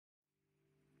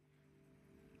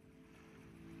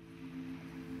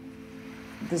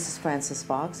This is Francis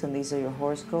Fox, and these are your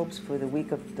horoscopes for the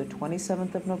week of the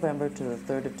 27th of November to the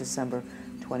 3rd of December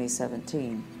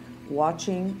 2017.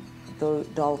 Watching the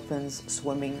dolphins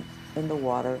swimming in the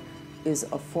water is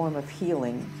a form of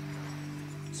healing.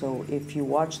 So if you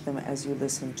watch them as you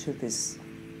listen to this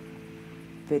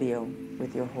video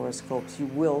with your horoscopes, you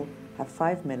will have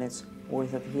 5 minutes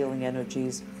worth of healing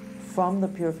energies from the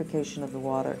purification of the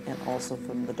water and also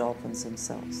from the dolphins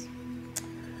themselves.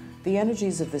 The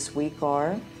energies of this week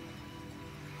are: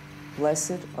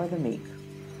 blessed are the meek.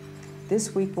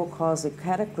 This week will cause a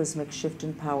cataclysmic shift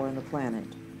in power on the planet.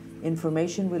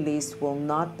 Information released will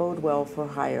not bode well for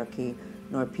hierarchy,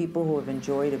 nor people who have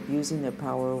enjoyed abusing their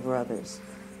power over others.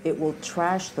 It will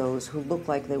trash those who look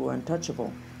like they were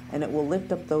untouchable, and it will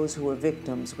lift up those who are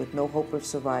victims with no hope of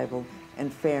survival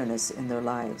and fairness in their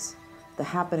lives. The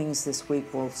happenings this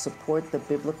week will support the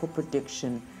biblical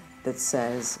prediction that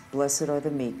says, "Blessed are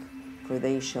the meek, for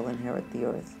they shall inherit the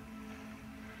earth."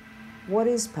 What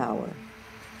is power?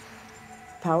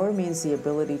 Power means the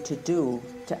ability to do,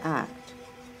 to act.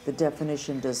 The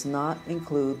definition does not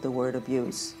include the word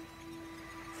abuse.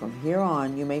 From here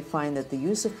on, you may find that the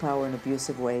use of power in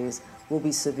abusive ways will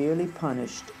be severely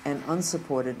punished and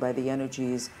unsupported by the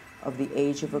energies of the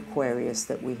age of Aquarius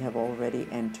that we have already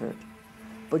entered.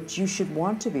 But you should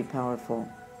want to be powerful,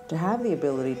 to have the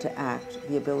ability to act,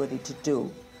 the ability to do,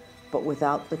 but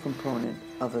without the component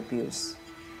of abuse.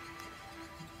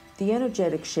 The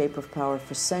energetic shape of power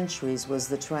for centuries was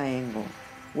the triangle,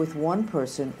 with one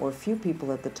person or few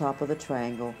people at the top of the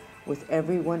triangle, with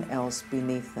everyone else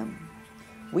beneath them.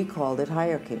 We called it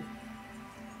hierarchy.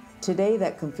 Today,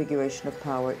 that configuration of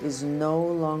power is no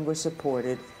longer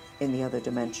supported in the other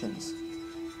dimensions.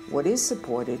 What is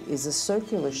supported is a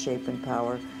circular shape in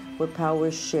power, where power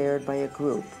is shared by a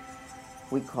group.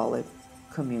 We call it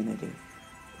community.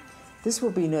 This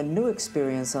will be a new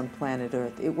experience on planet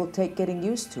Earth. It will take getting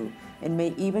used to and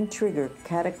may even trigger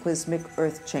cataclysmic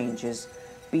earth changes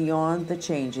beyond the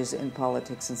changes in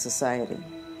politics and society.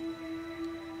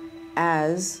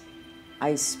 As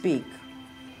I speak,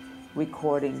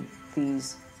 recording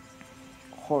these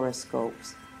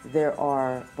horoscopes, there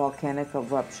are volcanic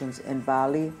eruptions in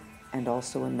Bali and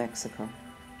also in Mexico.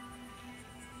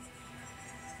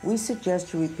 We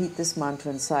suggest you repeat this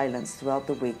mantra in silence throughout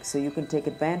the week so you can take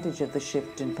advantage of the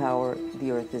shift in power the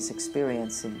earth is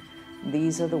experiencing.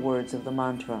 These are the words of the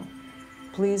mantra.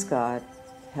 Please, God,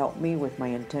 help me with my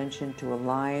intention to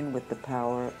align with the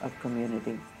power of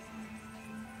community.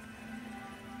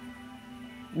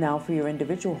 Now for your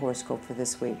individual horoscope for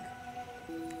this week.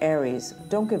 Aries,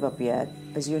 don't give up yet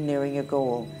as you're nearing your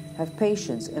goal. Have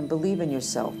patience and believe in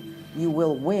yourself. You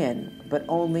will win, but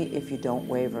only if you don't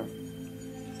waver.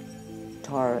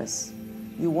 Taurus,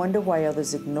 you wonder why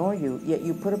others ignore you, yet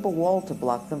you put up a wall to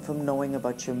block them from knowing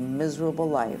about your miserable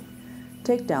life.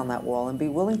 Take down that wall and be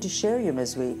willing to share your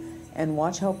misery and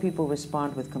watch how people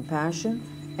respond with compassion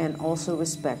and also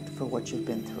respect for what you've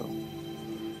been through.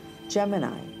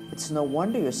 Gemini, it's no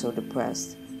wonder you're so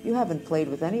depressed. You haven't played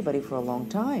with anybody for a long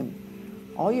time.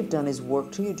 All you've done is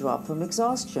work till you drop from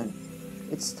exhaustion.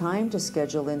 It's time to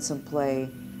schedule in some play,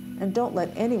 and don't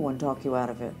let anyone talk you out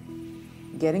of it.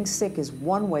 Getting sick is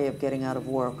one way of getting out of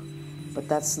work, but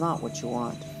that's not what you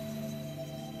want.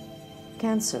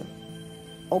 Cancer,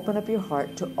 open up your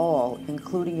heart to all,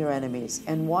 including your enemies,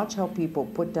 and watch how people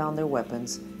put down their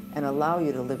weapons and allow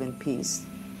you to live in peace.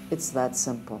 It's that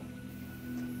simple.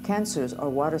 Cancers are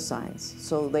water signs,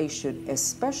 so they should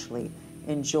especially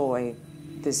enjoy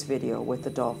this video with the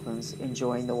dolphins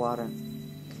enjoying the water.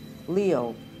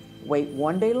 Leo, wait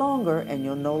one day longer and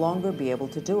you'll no longer be able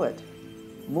to do it.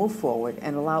 Move forward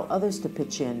and allow others to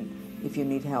pitch in if you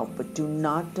need help, but do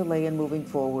not delay in moving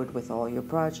forward with all your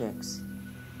projects.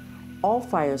 All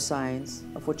fire signs,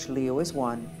 of which Leo is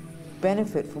one,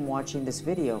 benefit from watching this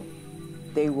video.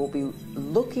 They will be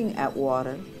looking at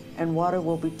water, and water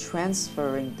will be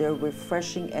transferring their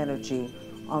refreshing energy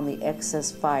on the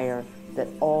excess fire that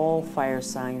all fire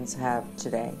signs have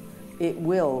today. It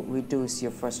will reduce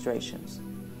your frustrations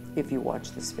if you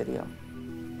watch this video.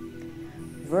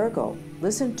 Virgo,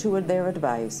 listen to their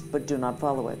advice, but do not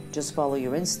follow it. Just follow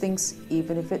your instincts,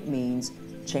 even if it means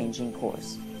changing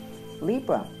course.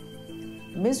 Libra,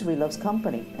 misery loves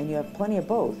company, and you have plenty of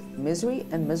both, misery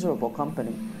and miserable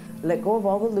company. Let go of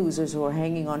all the losers who are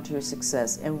hanging on to your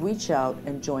success and reach out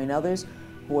and join others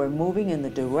who are moving in the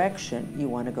direction you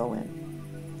want to go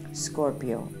in.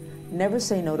 Scorpio, never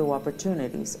say no to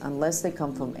opportunities unless they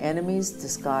come from enemies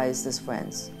disguised as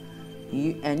friends.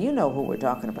 You know who we're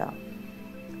talking about.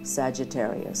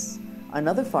 Sagittarius,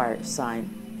 another fire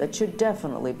sign that should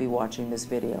definitely be watching this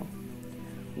video.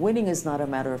 Winning is not a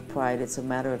matter of pride, it's a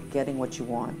matter of getting what you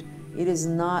want. It is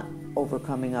not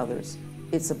overcoming others,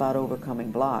 it's about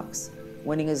overcoming blocks.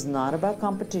 Winning is not about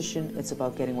competition, it's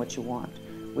about getting what you want.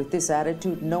 With this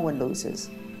attitude, no one loses.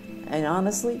 And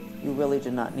honestly, you really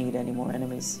do not need any more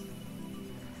enemies.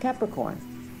 Capricorn,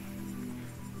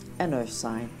 an earth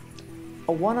sign.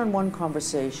 A one-on-one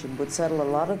conversation would settle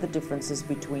a lot of the differences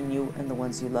between you and the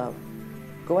ones you love.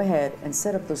 Go ahead and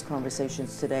set up those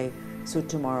conversations today so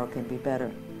tomorrow can be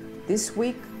better. This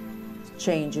week,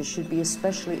 changes should be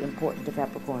especially important to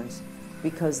Capricorns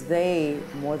because they,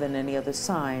 more than any other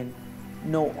sign,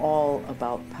 know all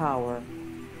about power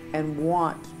and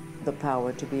want the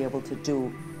power to be able to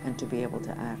do and to be able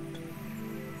to act.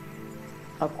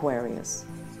 Aquarius,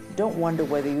 don't wonder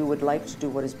whether you would like to do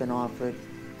what has been offered.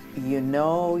 You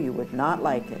know you would not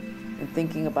like it, and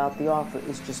thinking about the offer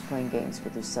is just playing games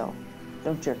with yourself.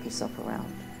 Don't jerk yourself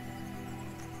around.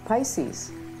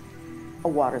 Pisces, a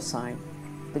water sign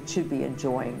that should be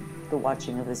enjoying the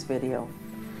watching of this video.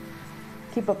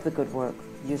 Keep up the good work.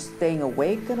 You're staying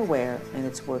awake and aware, and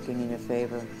it's working in your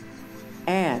favor.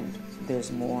 And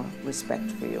there's more respect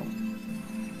for you.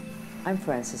 I'm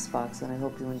Frances Fox, and I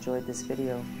hope you enjoyed this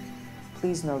video.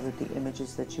 Please know that the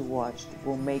images that you watched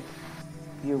will make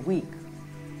your week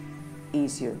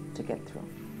easier to get through.